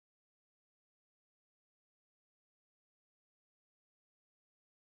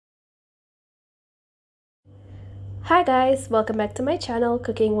Hi guys, welcome back to my channel,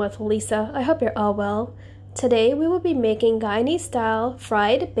 Cooking with Lisa. I hope you're all well. Today we will be making Guyanese style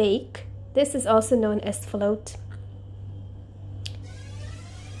fried bake. This is also known as float.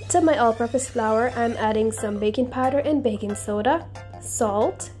 To my all-purpose flour, I'm adding some baking powder and baking soda,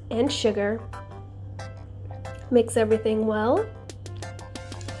 salt, and sugar. Mix everything well.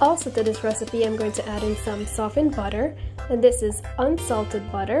 Also to this recipe, I'm going to add in some softened butter, and this is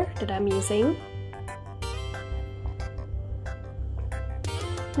unsalted butter that I'm using.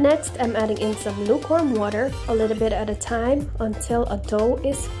 Next, I'm adding in some lukewarm water, a little bit at a time, until a dough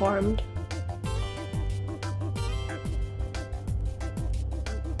is formed.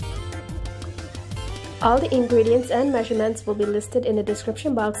 All the ingredients and measurements will be listed in the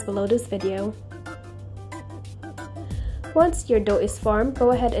description box below this video. Once your dough is formed,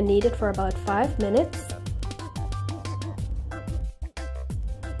 go ahead and knead it for about 5 minutes.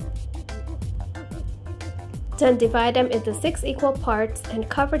 Then divide them into 6 equal parts and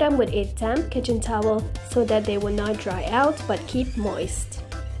cover them with a damp kitchen towel so that they will not dry out but keep moist.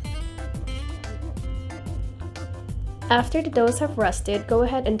 After the doughs have rested, go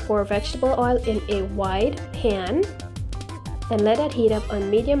ahead and pour vegetable oil in a wide pan and let that heat up on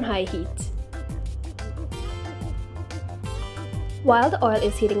medium-high heat. While the oil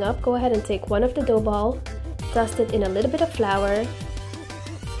is heating up, go ahead and take one of the dough balls, dust it in a little bit of flour,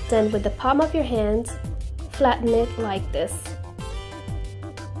 then with the palm of your hand, flatten it like this.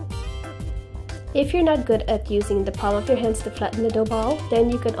 If you're not good at using the palm of your hands to flatten the dough ball,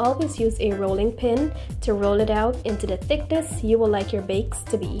 then you can always use a rolling pin to roll it out into the thickness you will like your bakes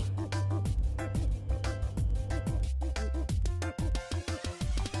to be.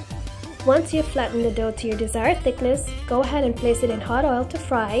 Once you've flattened the dough to your desired thickness, go ahead and place it in hot oil to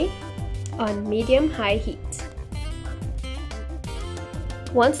fry on medium-high heat.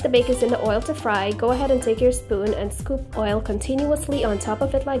 Once the bake is in the oil to fry, go ahead and take your spoon and scoop oil continuously on top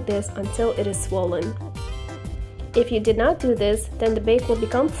of it like this until it is swollen. If you did not do this, then the bake will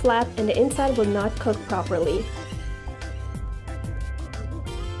become flat and the inside will not cook properly.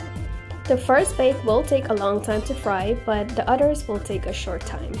 The first bake will take a long time to fry, but the others will take a short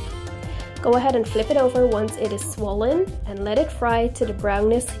time. Go ahead and flip it over once it is swollen and let it fry to the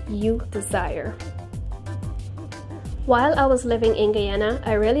brownness you desire. While I was living in Guyana,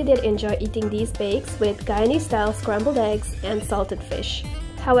 I really did enjoy eating these bakes with Guyanese style scrambled eggs and salted fish.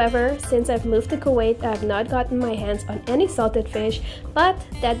 However, since I've moved to Kuwait, I have not gotten my hands on any salted fish, but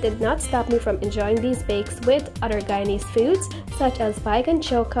that did not stop me from enjoying these bakes with other Guyanese foods such as Baigan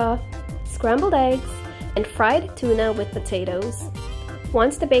choka, scrambled eggs, and fried tuna with potatoes.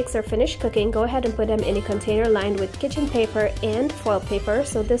 Once the bakes are finished cooking, go ahead and put them in a container lined with kitchen paper and foil paper,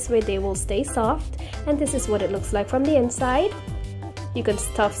 so this way they will stay soft, and this is what it looks like from the inside. You can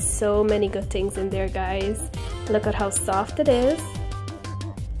stuff so many good things in there, guys. Look at how soft it is.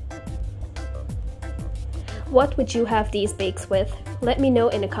 What would you have these bakes with? Let me know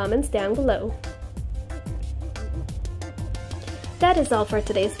in the comments down below. That is all for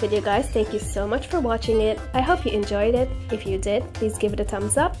today's video, guys. Thank you so much for watching it. I hope you enjoyed it. If you did, please give it a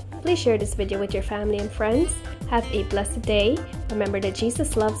thumbs up. Please share this video with your family and friends. Have a blessed day. Remember that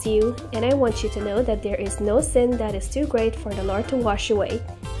Jesus loves you, and I want you to know that there is no sin that is too great for the Lord to wash away.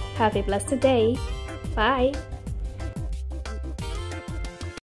 Have a blessed day. Bye.